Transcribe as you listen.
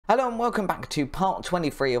Hello and welcome back to part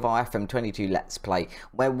 23 of our FM22 Let's Play,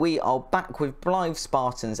 where we are back with Blyth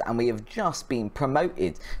Spartans and we have just been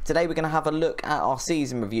promoted. Today we're going to have a look at our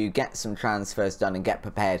season review, get some transfers done and get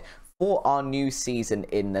prepared for our new season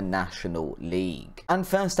in the National League. And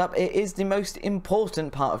first up, it is the most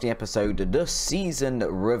important part of the episode, the season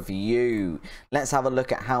review. Let's have a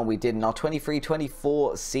look at how we did in our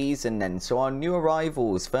 23-24 season then. So our new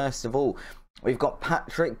arrivals, first of all, we've got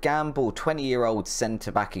Patrick Gamble, 20-year-old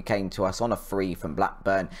centre-back who came to us on a free from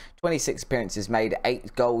Blackburn. 26 appearances made,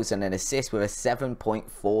 8 goals and an assist with a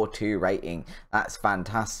 7.42 rating. That's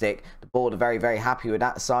fantastic. The board are very, very happy with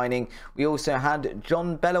that signing. We also had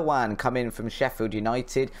John Bellawan come in from Sheffield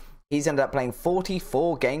United. He's ended up playing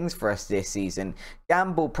 44 games for us this season.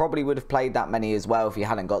 Gamble probably would have played that many as well if he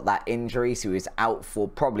hadn't got that injury, so he was out for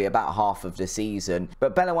probably about half of the season.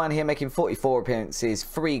 But Bellawan here making 44 appearances,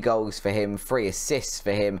 3 goals for him, 3 assists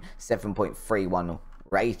for him, 7.31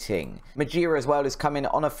 rating. Majira as well is coming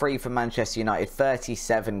on a free from Manchester United.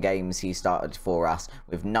 37 games he started for us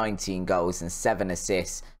with 19 goals and 7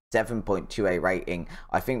 assists. 7.28 rating.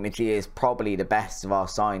 I think Majia is probably the best of our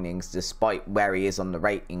signings despite where he is on the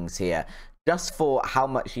ratings here, just for how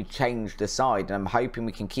much he changed the side, and I'm hoping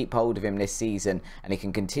we can keep hold of him this season and he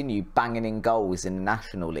can continue banging in goals in the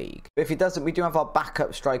National League. But if he doesn't, we do have our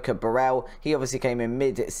backup striker Burrell. He obviously came in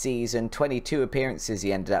mid-season, 22 appearances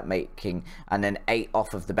he ended up making and then 8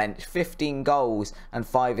 off of the bench, 15 goals and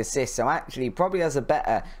 5 assists, so actually probably has a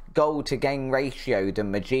better goal to game ratio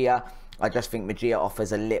than Majia. I just think Majia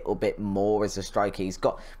offers a little bit more as a striker. He's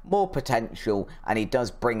got more potential and he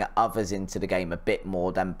does bring others into the game a bit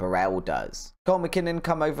more than Burrell does. Cole McKinnon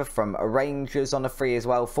come over from Rangers on a free as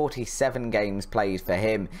well. 47 games played for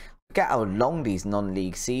him. Look at how long these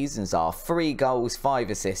non-league seasons are. 3 goals,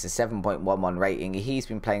 5 assists, a 7.11 rating. He's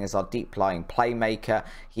been playing as our deep-lying playmaker.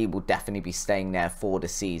 He will definitely be staying there for the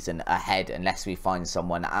season ahead unless we find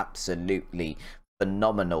someone absolutely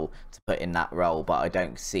phenomenal to put in that role, but I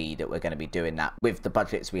don't see that we're going to be doing that with the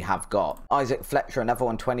budgets we have got. Isaac Fletcher, another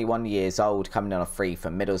one, 21 years old, coming on a free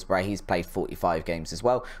from Middlesbrough. He's played 45 games as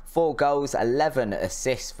well. 4 goals, 11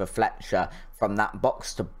 assists for Fletcher from that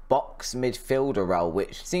box-to-box midfielder role,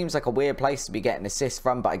 which seems like a weird place to be getting assists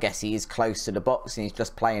from, but I guess he is close to the box and he's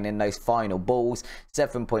just playing in those final balls.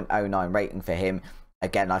 7.09 rating for him.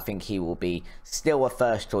 Again, I think he will be still a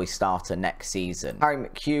first-choice starter next season. Harry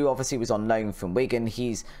McHugh obviously was on loan from Wigan.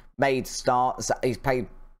 He's made starts. He's played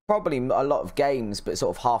probably a lot of games, but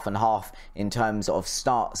sort of half and half in terms of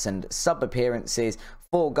starts and sub-appearances.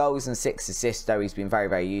 4 goals and 6 assists, though he's been very,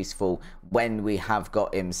 very useful when we have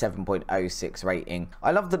got him. 7.06 rating. I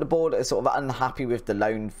love that the board are sort of unhappy with the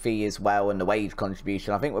loan fee as well and the wage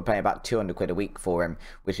contribution. I think we're paying about 200 quid a week for him,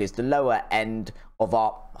 which is the lower end of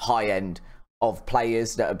our high end of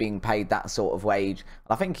players that are being paid that sort of wage.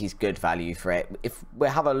 I think he's good value for it. If we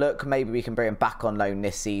have a look, maybe we can bring him back on loan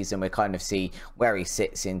this season. We'll kind of see where he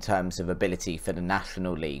sits in terms of ability for the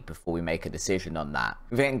National League before we make a decision on that.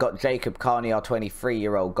 We've then got Jacob Carney, our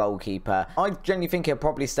 23-year-old goalkeeper. I generally think he'll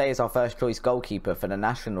probably stay as our first choice goalkeeper for the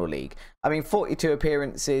National League. I mean, 42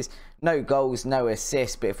 appearances, no goals, no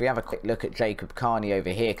assists, but if we have a quick look at Jacob Carney over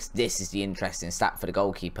here, because this is the interesting stat for the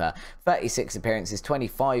goalkeeper, 36 appearances,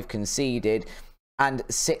 25 conceded, and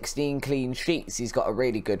 16 clean sheets. He's got a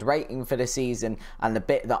really good rating for the season, and the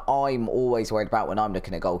bit that I'm always worried about when I'm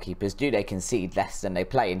looking at goalkeepers, do they concede less than they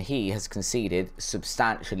play? And he has conceded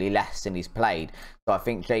substantially less than he's played. So I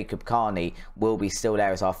think Jacob Carney will be still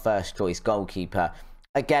there as our first choice goalkeeper.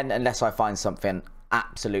 Again, unless I find something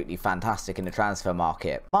absolutely fantastic in the transfer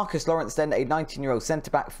market. Marcus Lawrence then, a 19-year-old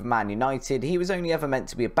centre-back for Man United. He was only ever meant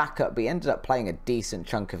to be a backup, but he ended up playing a decent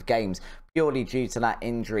chunk of games purely due to that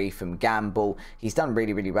injury from Gamble. He's done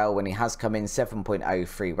really, really well when he has come in.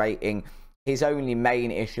 7.03 rating. His only main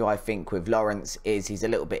issue, I think, with Lawrence is he's a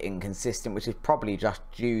little bit inconsistent, which is probably just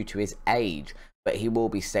due to his age. But he will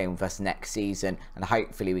be staying with us next season, and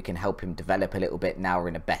hopefully we can help him develop a little bit now we're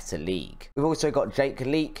in a better league. We've also got Jake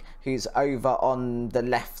Leake, who's over on the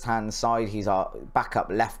left-hand side. He's our backup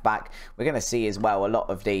left-back. We're going to see as well a lot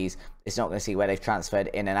of these. It's not going to see where they've transferred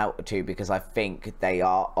in and out to, because I think they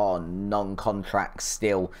are on non-contracts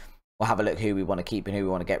still. We'll have a look who we want to keep and who we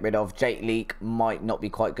want to get rid of. Jake Leake might not be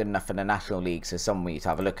quite good enough for the National League, so someone we need to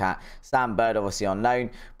have a look at. Sam Bird, obviously on loan,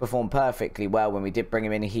 performed perfectly well when we did bring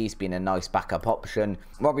him in. He's been a nice backup option.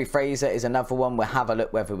 Robbie Fraser is another one. We'll have a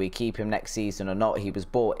look whether we keep him next season or not. He was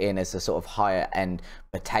brought in as a sort of higher end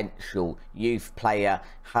potential youth player.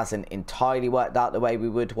 Hasn't entirely worked out the way we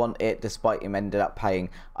would want it, despite him ended up playing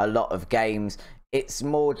a lot of games. It's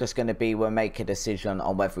more just going to be we'll make a decision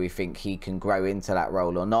on whether we think he can grow into that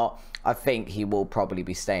role or not. I think he will probably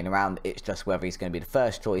be staying around. It's just whether he's going to be the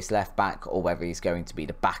first choice left back or whether he's going to be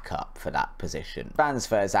the backup for that position.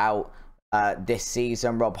 Transfers out this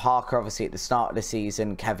season: Rob Harker obviously at the start of the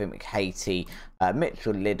season, Kevin McHatey,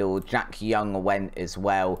 Mitchell Liddell, Jack Young went as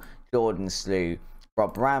well, Jordan Slew,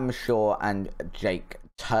 Rob Ramshaw and Jake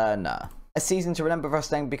Turner. A season to remember for us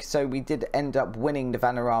then, because so we did end up winning the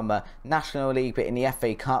Vanarama National League, but in the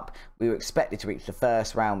FA Cup we were expected to reach the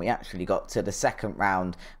first round. We actually got to the second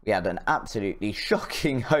round. We had an absolutely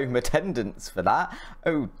shocking home attendance for that.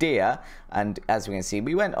 Oh dear. And as we can see,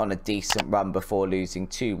 we went on a decent run before losing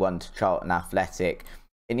 2-1 to Charlton Athletic.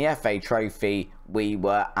 In the FA Trophy, we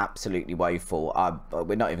were absolutely woeful.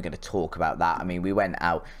 We're not even going to talk about that. I mean, we went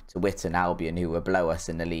out to Witton Albion, who were below us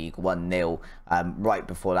in the league, 1-0, right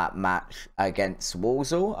before that match against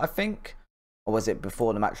Walsall, I think. Or was it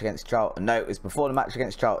before the match against Charlton? No, it was before the match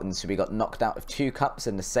against Charlton, so we got knocked out of 2 cups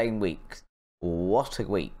in the same week. What a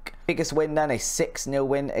week. Biggest win then, a 6-0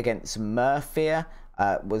 win against Murphy.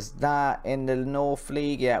 Was that in the North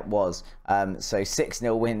League? Yeah, it was. So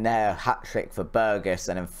 6-0 win there, hat-trick for Burgess,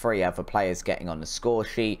 and then 3 other players getting on the score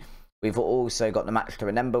sheet. We've also got the match to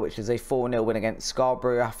remember, which is a 4-0 win against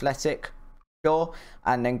Scarborough Athletic. Sure.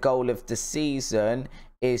 And then goal of the season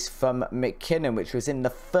is from McKinnon, which was in the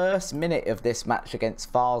first minute of this match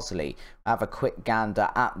against Farsley. Have a quick gander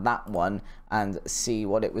at that one and see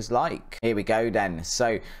what it was like. Here we go then.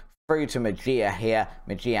 So through to Magia here.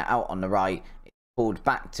 Magia out on the right. Pulled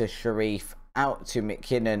back to Sharif, out to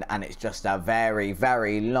McKinnon, and it's just a very,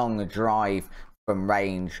 very long drive from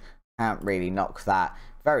range. Can't really knock that.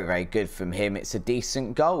 Very, very good from him. It's a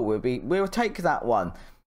decent goal. We'll take that one.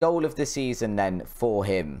 Goal of the season then for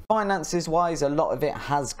him. Finances wise, a lot of it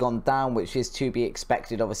has gone down, which is to be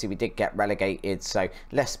expected. Obviously, we did get relegated, so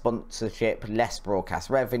less sponsorship, less broadcast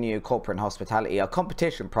revenue, corporate and hospitality. Our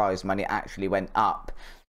competition prize money actually went up,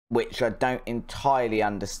 which I don't entirely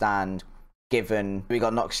understand, given we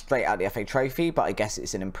got knocked straight out of the FA Trophy, but I guess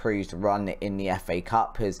it's an improved run in the FA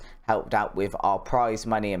Cup has helped out with our prize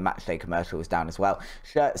money, and matchday commercial was down as well.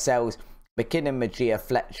 Shirt sales: McKinnon, Magia,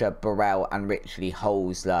 Fletcher, Burrell and Richley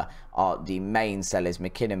Holsler are the main sellers,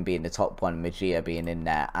 McKinnon being the top one, Magia being in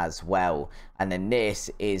there as well. And then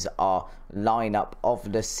this is our lineup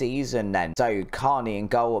of the season then. So Carney in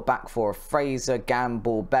goal, back four: Fraser,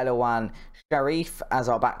 Gamble, Bellawan, Sharif as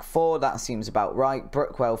our back four. That seems about right.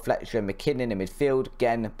 Brookwell, Fletcher, McKinnon in midfield,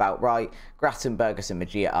 again about right. Grattan, Burgess and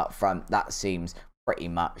Magia up front. That seems pretty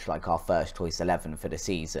much like our first choice 11 for the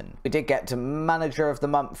season. We did get to manager of the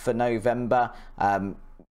month for November.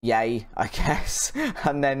 Yay, I guess.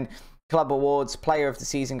 And then club awards: player of the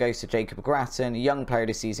season goes to Jacob Grattan, young player of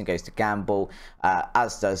the season goes to Gamble,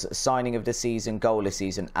 as does signing of the season, goal of the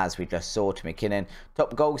season, as we just saw, to McKinnon.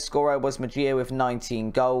 Top goal scorer was Magia with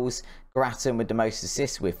 19 goals, Grattan with the most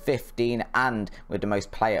assists with 15, and with the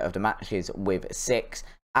most player of the matches with 6.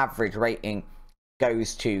 Average rating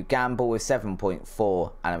goes to Gamble with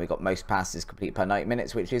 7.4, and then we got most passes complete per 90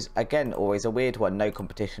 minutes, which is again always a weird one. No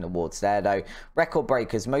competition awards there though. Record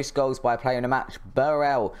breakers: most goals by a player in a match,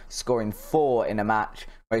 Burrell scoring 4 in a match.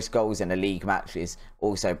 Most goals in a league match is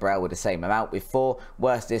also Burrell with the same amount with 4.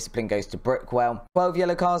 Worst discipline goes to Brookwell. 12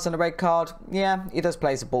 yellow cards and a red card. Yeah, he does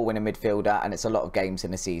play as a ball-winning midfielder, and it's a lot of games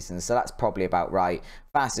in the season, so that's probably about right.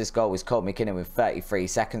 Fastest goal was Cole McKinnon with 33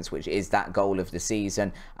 seconds, which is that goal of the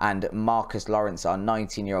season. And Marcus Lawrence, our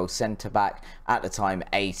 19-year-old centre-back, at the time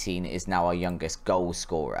 18, is now our youngest goal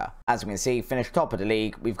scorer. As we can see, finished top of the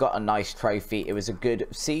league. We've got a nice trophy. It was a good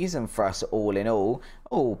season for us all in all.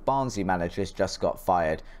 Oh, Barnsley managers just got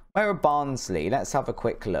fired. Where are Barnsley? Let's have a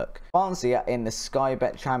quick look. Barnsley are in the Sky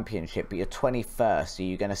Bet Championship, but you're 21st. Are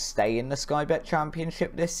you going to stay in the Sky Bet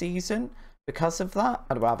Championship this season because of that?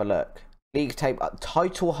 How do I have a look? League table: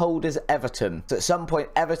 title holders Everton. So at some point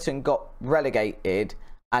Everton got relegated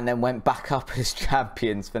and then went back up as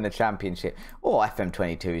champions for the Championship. Oh,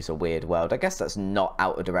 FM22 is a weird world. I guess that's not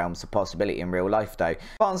out of the realms of possibility in real life though.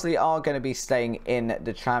 Barnsley are going to be staying in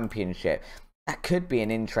the Championship. That could be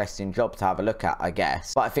an interesting job to have a look at, I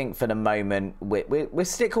guess. But I think for the moment, we'll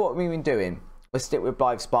stick with what we've been doing. We'll stick with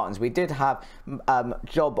Blyth Spartans. We did have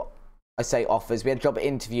offers. We had job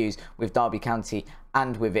interviews with Derby County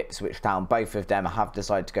and with Ipswich Town. Both of them have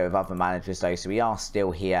decided to go with other managers though, so we are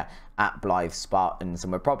still here at Blyth Spartans,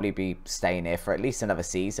 and we'll probably be staying here for at least another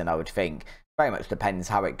season, I would think. Very much depends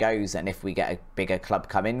how it goes and if we get a bigger club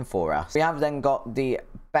come in for us. We have then got the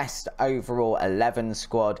best overall 11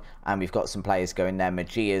 squad, and we've got some players going there.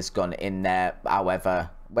 Magia's gone in there, however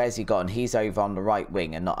where's he gone? He's over on the right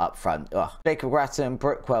wing and not up front. Ugh. Jacob Grattan,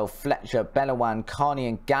 Brookwell, Fletcher, Bellawan, Carney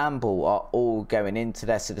and Gamble are all going into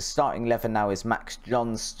there. So the starting 11 now is Max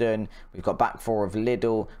Johnston. We've got back four of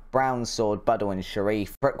Liddell, Brown, Sword, Buddle and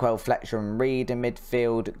Sharif. Brookwell, Fletcher and Reed in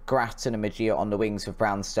midfield. Grattan and Magia on the wings with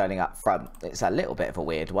Brown, Sterling up front. It's a little bit of a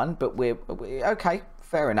weird one, but we're okay,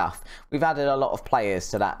 fair enough. We've added a lot of players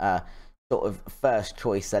to that sort of first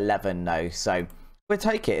choice 11 though, so we'll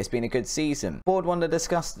take it. It's been a good season. Board want to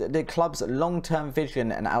discuss the club's long-term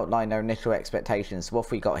vision and outline their initial expectations. So what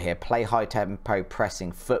have we got here? Play high-tempo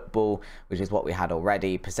pressing football, which is what we had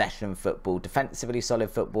already. Possession football, defensively solid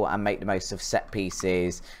football, and make the most of set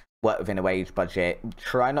pieces. Work within a wage budget.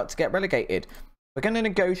 Try not to get relegated. We're going to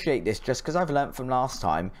negotiate this just because I've learnt from last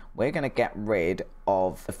time. We're going to get rid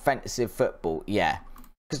of offensive football. Yeah.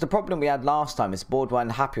 Because the problem we had last time is the board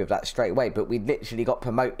weren't happy with that straight away, but we literally got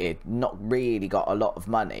promoted, not really got a lot of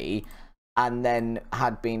money, and then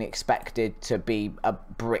had been expected to be a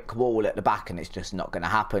brick wall at the back, and it's just not going to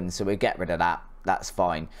happen. So we'll get rid of that. That's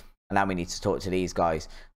fine. And now we need to talk to these guys.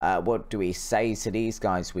 What do we say to these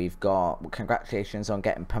guys? We've got congratulations on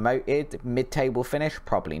getting promoted. Mid-table finish?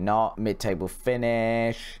 Probably not. Mid-table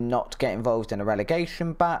finish. Not get involved in a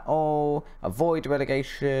relegation battle. Avoid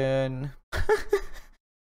relegation.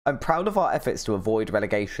 I'm proud of our efforts to avoid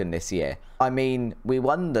relegation this year. I mean, we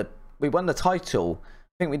won the title. I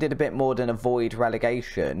think we did a bit more than avoid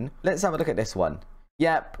relegation. Let's have a look at this one.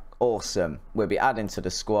 Yep, awesome. We'll be adding to the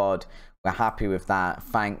squad. We're happy with that.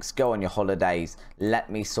 Thanks. Go on your holidays. Let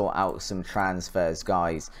me sort out some transfers,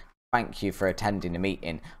 guys. Thank you for attending the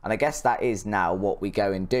meeting. And I guess that is now what we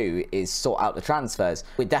go and do is sort out the transfers.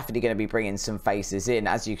 We're definitely going to be bringing some faces in.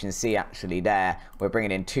 As you can see actually there, we're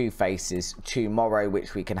bringing in 2 faces tomorrow,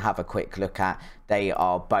 which we can have a quick look at. They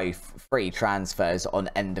are both free transfers on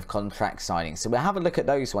end of contract signing. So we'll have a look at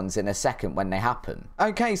those ones in a second when they happen.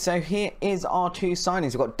 Okay, so here is our 2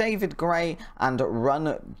 signings. We've got David Gray and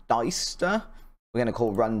Run Deister. We're going to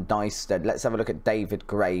call Run Deister. Let's have a look at David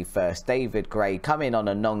Gray first. David Gray come in on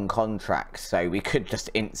a non-contract, so we could just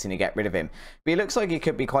instantly get rid of him. But he looks like he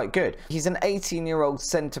could be quite good. He's an 18-year-old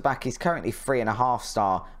centre-back. He's currently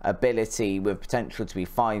 3.5-star ability with potential to be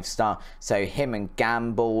 5-star. So him and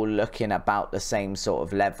Gamble looking about the same sort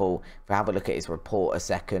of level. If we have a look at his report a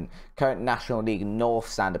second. Current National League North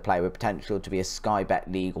standard player with potential to be a Sky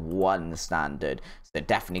Bet League 1 standard. So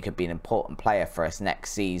definitely could be an important player for us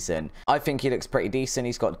next season. I think he looks pretty decent.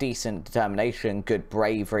 He's got decent determination, good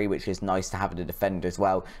bravery, which is nice to have in a defender as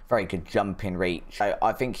well. Very good jumping reach. So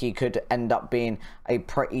I think he could end up being a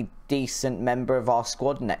pretty decent member of our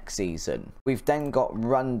squad next season. We've then got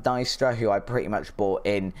Run Deister, who I pretty much bought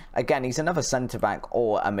in. Again, he's another centre-back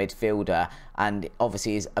or a midfielder, and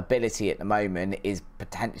obviously his ability at the moment is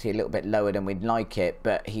potentially a little bit lower than we'd like it,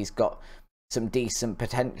 but he's got some decent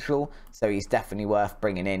potential, so he's definitely worth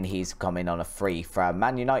bringing in. He's coming on a free from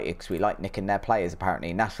Man United because we like nicking their players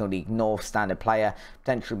apparently. National League North standard player,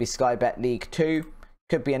 potentially be Sky Bet League 2.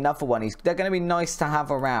 Could be another one. They're going to be nice to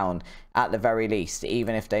have around at the very least,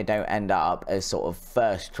 even if they don't end up as sort of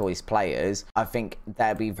first choice players. I think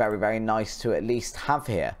they'll be very, very nice to at least have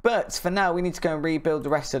here. But for now, we need to go and rebuild the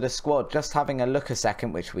rest of the squad. Just having a look a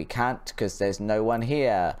second, which we can't because there's no one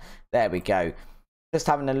here. There we go. Just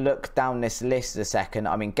having a look down this list a second.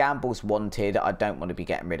 I mean, Gamble's wanted. I don't want to be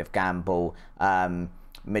getting rid of Gamble.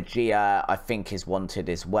 Magia, I think, is wanted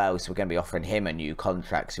as well. So we're going to be offering him a new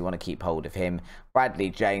contract. So we want to keep hold of him. Bradley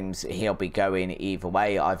James, he'll be going either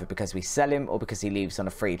way. Either because we sell him or because he leaves on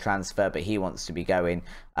a free transfer. But he wants to be going.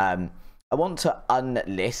 I want to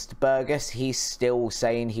unlist Burgess. He's still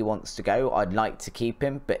saying he wants to go. I'd like to keep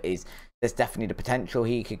him. But there's definitely the potential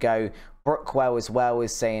he could go. Brookwell as well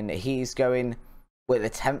is saying that he's going. We'll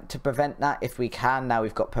attempt to prevent that if we can. Now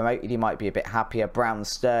we've got promoted, he might be a bit happier. Brown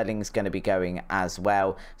Sterling's going to be going as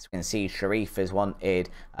well. So we can see Sharif is wanted.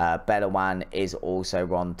 Bellawan is also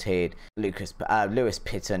wanted. Lewis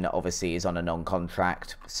Pitton obviously is on a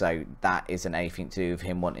non-contract, so that isn't anything to do with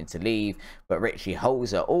him wanting to leave. But Richie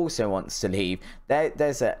Holzer also wants to leave.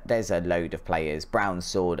 There's a load of players. Brown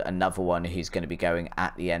Sword, another one who's going to be going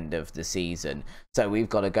at the end of the season. So we've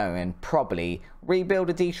got to go and probably rebuild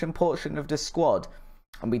a decent portion of the squad.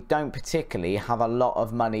 And we don't particularly have a lot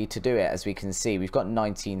of money to do it, as we can see. We've got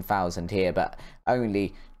 19,000 here, but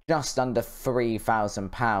only just under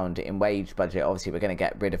 £3,000 in wage budget. Obviously, we're going to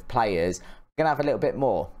get rid of players. We're going to have a little bit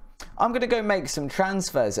more. I'm going to go make some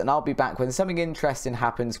transfers, and I'll be back when something interesting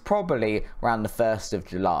happens, probably around the 1st of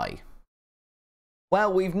July.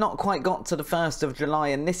 Well, we've not quite got to the 1st of July,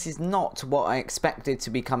 and this is not what I expected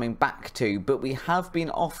to be coming back to, but we have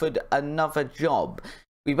been offered another job.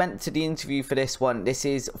 We went to the interview for this one. This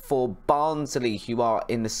is for Barnsley, who are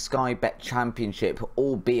in the Sky Bet Championship,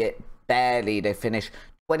 albeit barely. They finished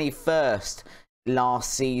 21st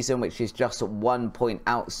last season, which is just 1 point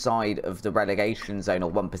outside of the relegation zone,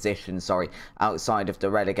 or 1 position, sorry, outside of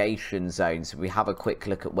the relegation zone. So we have a quick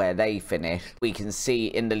look at where they finished. We can see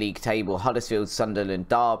in the league table, Huddersfield, Sunderland,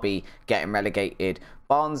 Derby getting relegated.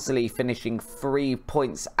 Barnsley finishing 3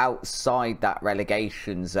 points outside that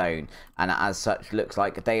relegation zone, and as such looks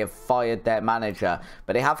like they have fired their manager,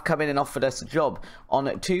 but they have come in and offered us a job on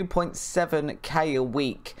 2.7k a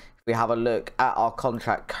week. If we have a look at our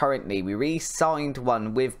contract currently, we re-signed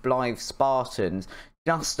one with Blyth Spartans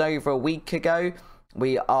just over a week ago.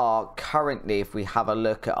 We are currently, if we have a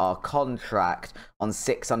look at our contract, on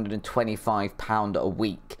 £625 a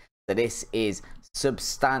week. So this is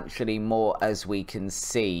substantially more, as we can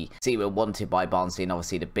see. We're wanted by Barnsley, and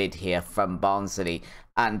obviously the bid here from Barnsley.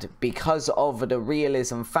 And because of the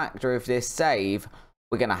realism factor of this save,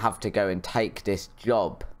 we're going to have to go and take this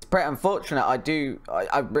job. Pretty unfortunate.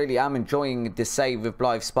 I really am enjoying the save with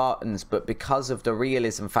Blyth Spartans, but because of the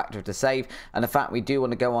realism factor of the save and the fact we do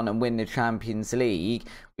want to go on and win the Champions League,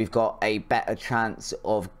 we've got a better chance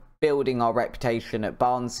of building our reputation at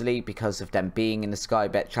Barnsley because of them being in the Sky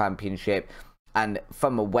Bet Championship. And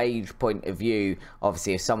from a wage point of view,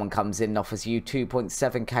 obviously if someone comes in and offers you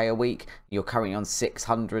 2.7k a week, you're currently on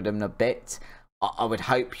 600 and a bit, I would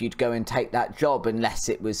hope you'd go and take that job, unless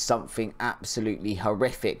it was something absolutely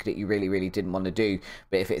horrific that you really didn't want to do.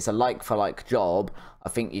 But if it's a like-for-like job, I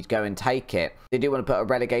think you'd go and take it. They do want to put a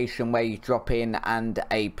relegation wage drop in and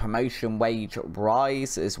a promotion wage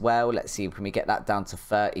rise as well. Let's see, can we get that down to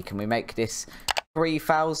 30? Can we make this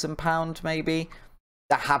 £3,000 maybe?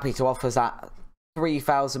 They're happy to offer that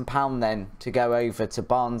 £3,000 then to go over to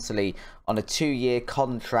Barnsley on a 2-year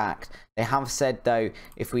contract. They have said though,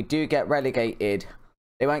 if we do get relegated,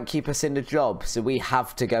 they won't keep us in the job, so we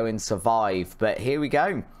have to go and survive. But here we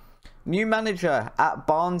go, new manager at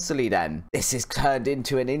Barnsley then. This has turned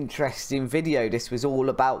into an interesting video. This was all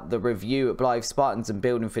about the review at Blyth Spartans and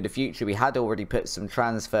building for the future. We had already put some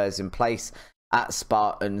transfers in place at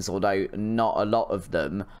Spartans, although not a lot of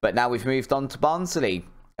them, but now we've moved on to Barnsley.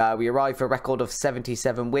 We arrived for a record of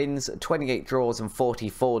 77 wins, 28 draws and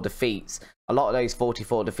 44 defeats. A lot of those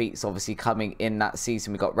 44 defeats obviously coming in that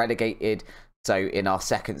season we got relegated. So in our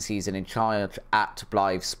second season in charge at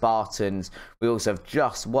Blyth Spartans, we also have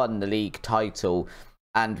just won the league title.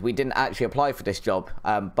 And we didn't actually apply for this job.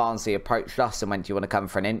 Barnsley approached us and went, do you want to come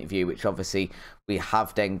for an interview? Which obviously we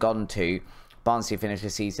have then gone to. Barnsley finished the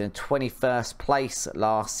season in 21st place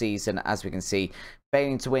last season, as we can see,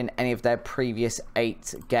 failing to win any of their previous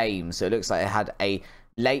 8 games. So it looks like they had a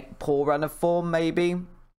late poor run of form maybe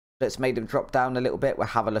that's made them drop down a little bit. We'll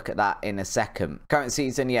have a look at that in a second. Current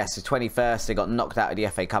season, yes, so 21st, they got knocked out of the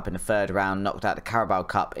FA Cup in the 3rd round, knocked out of the Carabao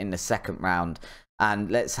Cup in the 2nd round.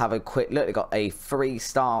 And let's have a quick look. They got a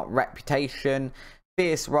 3-star reputation.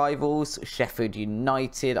 Fierce rivals, Sheffield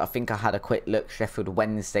United. I think I had a quick look. Sheffield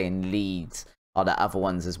Wednesday and Leeds are the other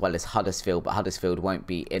ones, as well as Huddersfield, but Huddersfield won't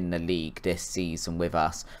be in the league this season with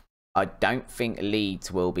us. I don't think Leeds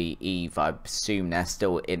will be either. I assume they're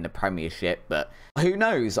still in the Premiership, but who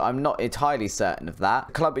knows? I'm not entirely certain of that.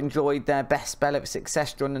 The club enjoyed their best spell of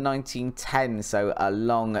success during the 1910s, so a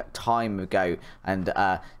long time ago, and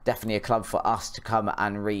definitely a club for us to come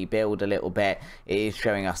and rebuild a little bit. It is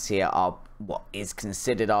showing us here our what is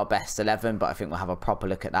considered our best 11, but I think we'll have a proper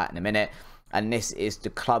look at that in a minute. And this is the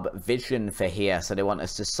club vision for here. So they want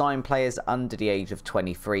us to sign players under the age of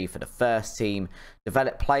 23 for the first team,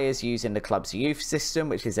 develop players using the club's youth system,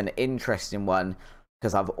 which is an interesting one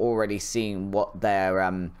because I've already seen what their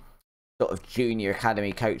sort of junior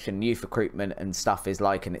academy coach and youth recruitment and stuff is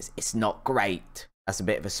like, and it's not great. That's a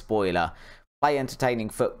bit of a spoiler. Play entertaining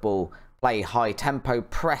football, play high tempo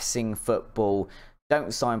pressing football.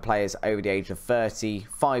 Don't sign players over the age of 30.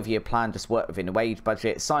 5-year plan, just work within the wage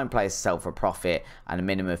budget. Sign players to sell for profit, and a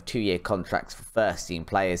minimum of 2-year contracts for first team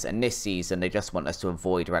players. And this season, they just want us to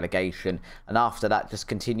avoid relegation. And after that, just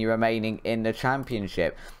continue remaining in the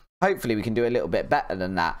Championship. Hopefully, we can do a little bit better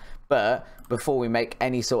than that. But before we make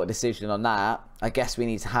any sort of decision on that, I guess we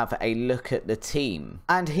need to have a look at the team.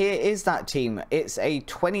 And here is that team. It's a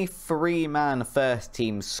 23-man first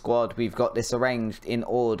team squad. We've got this arranged in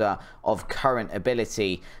order of current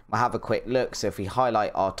ability. We'll have a quick look. So if we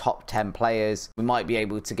highlight our top 10 players, we might be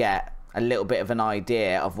able to get a little bit of an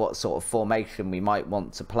idea of what sort of formation we might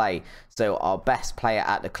want to play. So our best player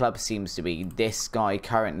at the club seems to be this guy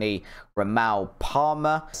currently, Ramal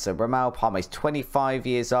Palmer. So Ramal Palmer is 25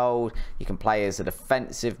 years old. He can play as a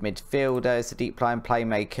defensive midfielder, as a deep line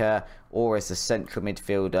playmaker, or as a central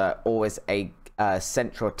midfielder, or as a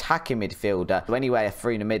central attacking midfielder. So anywhere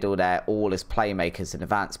through the middle there, all as playmakers, an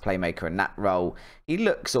advanced playmaker in that role. He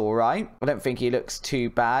looks all right. I don't think he looks too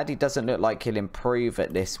bad. He doesn't look like he'll improve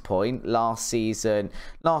at this point. Last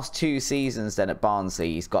 2 seasons then at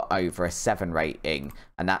Barnsley, he's got over a 7 rating.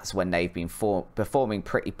 And that's when they've been performing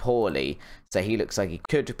pretty poorly. So he looks like he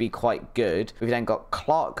could be quite good. We've then got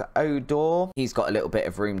Clark Odor. He's got a little bit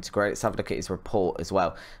of room to grow. Let's have a look at his report as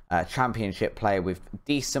well. Championship player with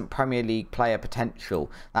decent Premier League player potential.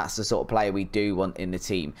 That's the sort of player we do want in the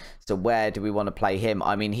team. So where do we want to play him?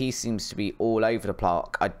 I mean, he seems to be all over the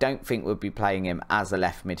park. I don't think we'll be playing him as a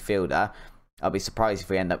left midfielder. I'll be surprised if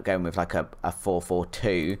we end up going with like a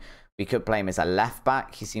 4-4-2. We could play him as a left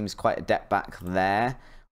back. He seems quite adept back there.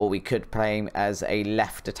 Or we could play him as a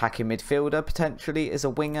left attacking midfielder, potentially as a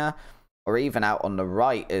winger. Or even out on the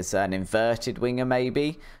right as an inverted winger,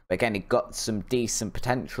 maybe. But again, he got some decent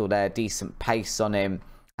potential there, decent pace on him.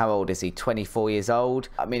 How old is he? 24 years old.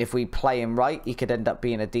 I mean, if we play him right, he could end up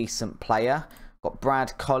being a decent player. Got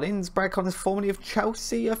Brad Collins. Brad Collins, formerly of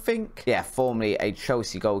Chelsea, I think. Yeah, formerly a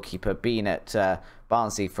Chelsea goalkeeper. Been at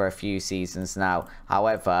Barnsley for a few seasons now.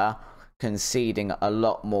 However, conceding a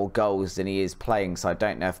lot more goals than he is playing. So I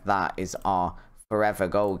don't know if that is our forever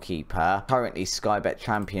goalkeeper. Currently Sky Bet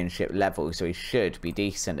Championship level, so he should be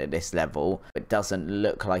decent at this level, but doesn't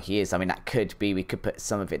look like he is. I mean, that could be, we could put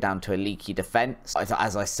some of it down to a leaky defence.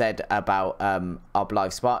 As I said about our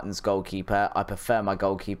Blyth Spartans goalkeeper, I prefer my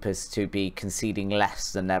goalkeepers to be conceding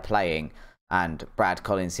less than they're playing, and Brad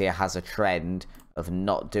Collins here has a trend of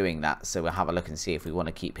not doing that, so we'll have a look and see if we want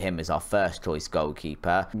to keep him as our first choice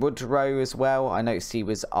goalkeeper. Woodrow as well, I noticed he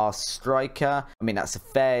was our striker. I mean, that's a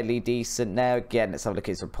fairly decent there. Again, let's have a look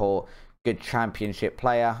at his report. Good championship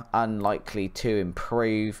player, unlikely to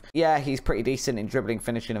improve. Yeah, he's pretty decent in dribbling,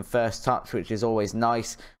 finishing and first touch, which is always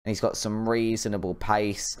nice, and he's got some reasonable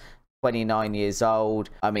pace. 29 years old.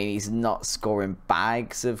 I mean, he's not scoring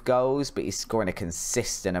bags of goals, but he's scoring a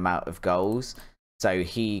consistent amount of goals. So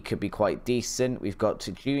he could be quite decent. We've got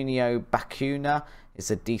Junio Bakuna.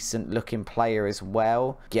 Is a decent looking player as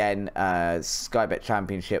well. Again, Sky Bet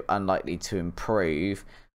Championship, unlikely to improve.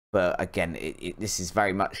 But again, this is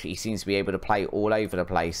very much, he seems to be able to play all over the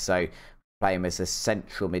place. So play him as a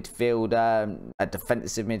central midfielder, a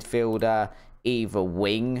defensive midfielder, either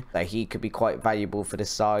wing. So he could be quite valuable for the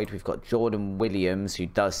side. We've got Jordan Williams, who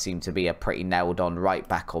does seem to be a pretty nailed on right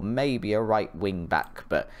back, or maybe a right wing back,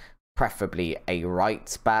 but preferably a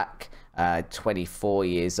right back. 24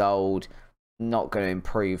 years old, not going to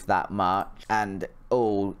improve that much. And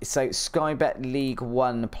so Sky Bet League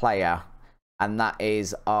 1 player, and that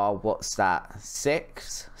is our, what's that,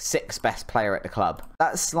 sixth best player at the club.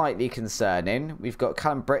 That's slightly concerning. We've got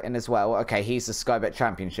Callum Britton as well. Okay, he's a Sky Bet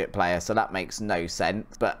Championship player, so that makes no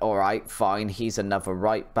sense, but all right, fine. He's another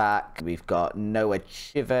right back. We've got Noah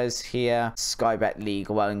Chivers here. Sky Bet League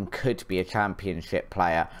 1 could be a Championship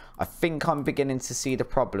player. I think I'm beginning to see the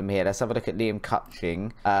problem here. Let's have a look at Liam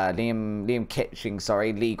Kitching,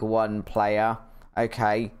 sorry, League 1 player.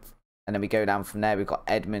 Okay. And then we go down from there. We've got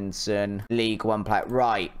Edmondson, League 1 player.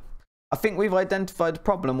 Right. I think we've identified the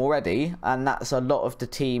problem already. And that's a lot of the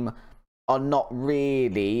team are not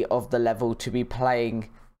really of the level to be playing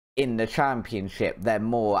in the Championship. They're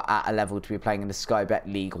more at a level to be playing in the Sky Bet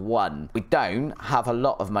League 1. We don't have a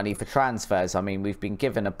lot of money for transfers. I mean, we've been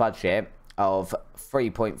given a budget of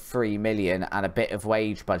 3.3 million and a bit of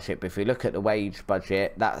wage budget. But if we look at the wage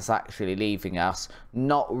budget, that's actually leaving us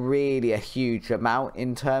not really a huge amount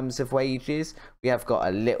in terms of wages. We have got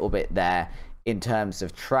a little bit there in terms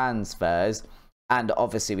of transfers, and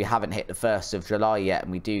obviously we haven't hit the 1st of July yet,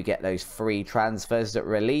 and we do get those free transfers that are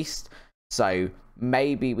released, so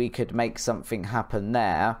maybe we could make something happen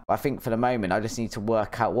there. But I think for the moment I just need to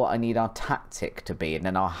work out what I need our tactic to be, and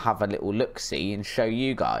then I'll have a little look-see and show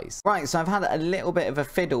you guys. Right, so I've had a little bit of a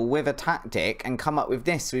fiddle with a tactic and come up with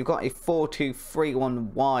this. So we've got a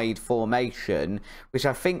 4-2-3-1 wide formation, which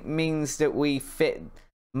I think means that we fit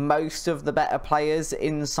most of the better players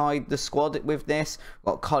inside the squad with this.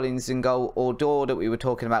 We've got Collins in goal, or Dor that we were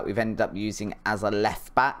talking about, we've ended up using as a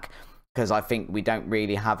left back, because I think we don't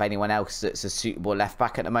really have anyone else that's a suitable left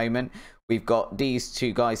back at the moment. We've got these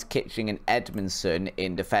two guys, Kitching and Edmondson,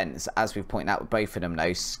 in defence. As we've pointed out with both of them,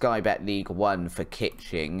 though, Sky Bet League 1 for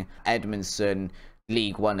Kitching. Edmondson,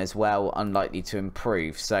 League 1 as well, unlikely to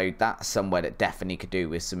improve. So that's somewhere that definitely could do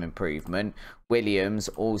with some improvement. Williams,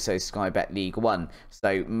 also Sky Bet League 1.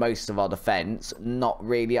 So most of our defence, not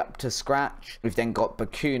really up to scratch. We've then got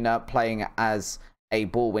Bakuna playing as a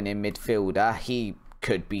ball-winning midfielder. He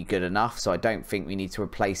could be good enough, so I don't think we need to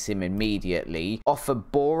replace him immediately. Offer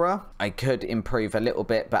Bora, I could improve a little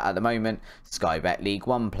bit, but at the moment, Sky Bet League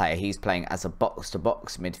One player. He's playing as a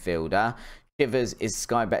box-to-box midfielder. Shivers is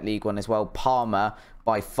Sky Bet League One as well. Palmer,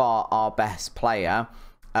 by far our best player.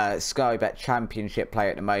 Sky Bet Championship player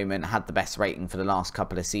at the moment, had the best rating for the last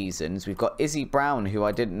couple of seasons. We've got Izzy Brown, who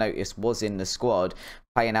I didn't notice was in the squad,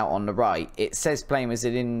 playing out on the right. It says playing as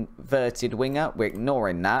an inverted winger. We're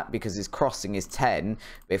ignoring that because his crossing is 10.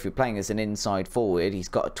 But if we're playing as an inside forward, he's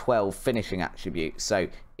got a 12 finishing attribute. So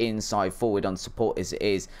inside forward on support as it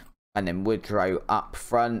is. And then Woodrow up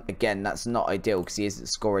front. Again, that's not ideal because he isn't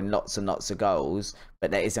scoring lots and lots of goals.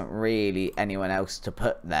 But there isn't really anyone else to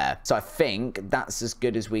put there. So I think that's as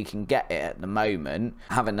good as we can get it at the moment.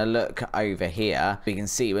 Having a look over here, we can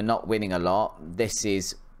see we're not winning a lot. This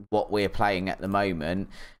is what we're playing at the moment.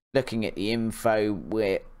 Looking at the info,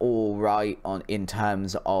 we're all right in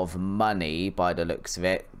terms of money by the looks of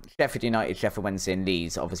it. Sheffield United, Sheffield Wednesday and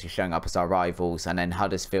Leeds obviously showing up as our rivals. And then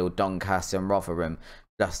Huddersfield, Doncaster and Rotherham,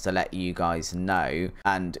 just to let you guys know.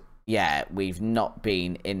 And yeah, we've not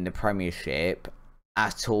been in the Premiership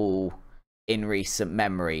at all in recent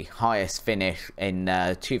memory. Highest finish in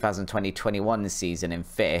 2020-21 season in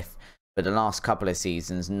 5th, but the last couple of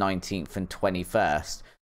seasons 19th and 21st.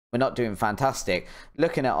 We're not doing fantastic.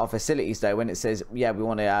 Looking at our facilities though, when it says yeah we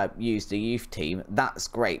want to use the youth team, that's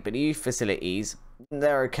great, but the youth facilities,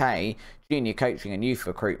 they're okay. Junior coaching and youth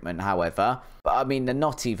recruitment, however, but I mean they're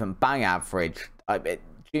not even bang average.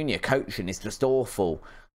 Junior coaching is just awful.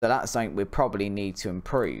 So that's something we probably need to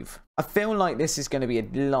improve. I feel like this is going to be a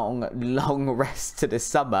long rest to the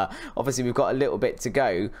summer. Obviously, we've got a little bit to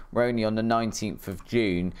go. We're only on the 19th of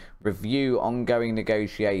June. Review ongoing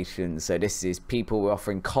negotiations. So this is people we're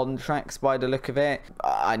offering contracts by the look of it.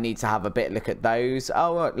 I need to have a bit look at those.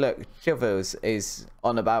 Oh, look, Chivers is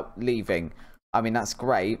on about leaving. I mean, that's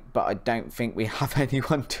great, but I don't think we have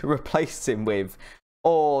anyone to replace him with.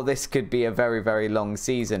 Or this could be a very long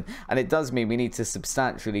season, and it does mean we need to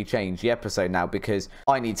substantially change the episode now, because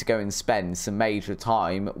I need to go and spend some major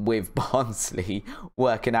time with Barnsley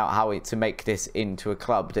working out how to make this into a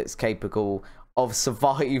club that's capable of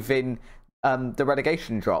surviving the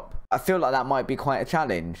relegation drop. I feel like that might be quite a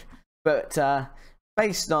challenge, but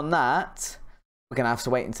based on that, we're going to have to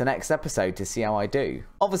wait until next episode to see how I do.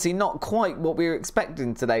 Obviously not quite what we were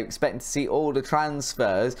expecting today. Expecting to see all the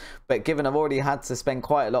transfers, but given I've already had to spend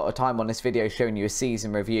quite a lot of time on this video showing you a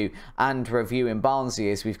season review and reviewing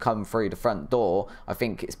Barnsley as we've come through the front door, I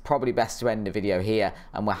think it's probably best to end the video here,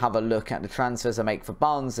 and we'll have a look at the transfers I make for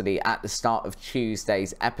Barnsley at the start of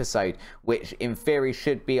Tuesday's episode, which in theory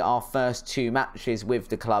should be our first 2 matches with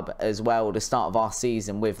the club as well, the start of our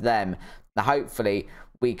season with them. Now hopefully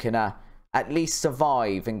we can at least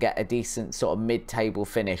survive and get a decent sort of mid-table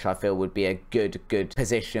finish. I feel would be a good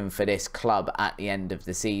position for this club at the end of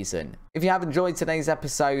the season. If you have enjoyed today's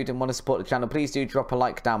episode and want to support the channel, please do drop a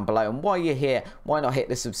like down below, and while you're here, why not hit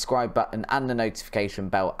the subscribe button and the notification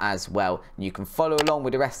bell as well, and you can follow along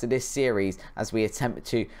with the rest of this series as we attempt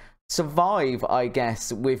to survive, I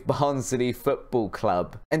guess, with Barnsley Football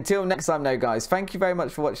Club. Until next time though guys, thank you very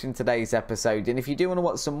much for watching today's episode, and if you do want to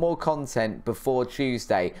watch some more content before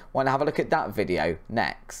Tuesday, why not have a look at that video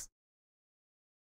next.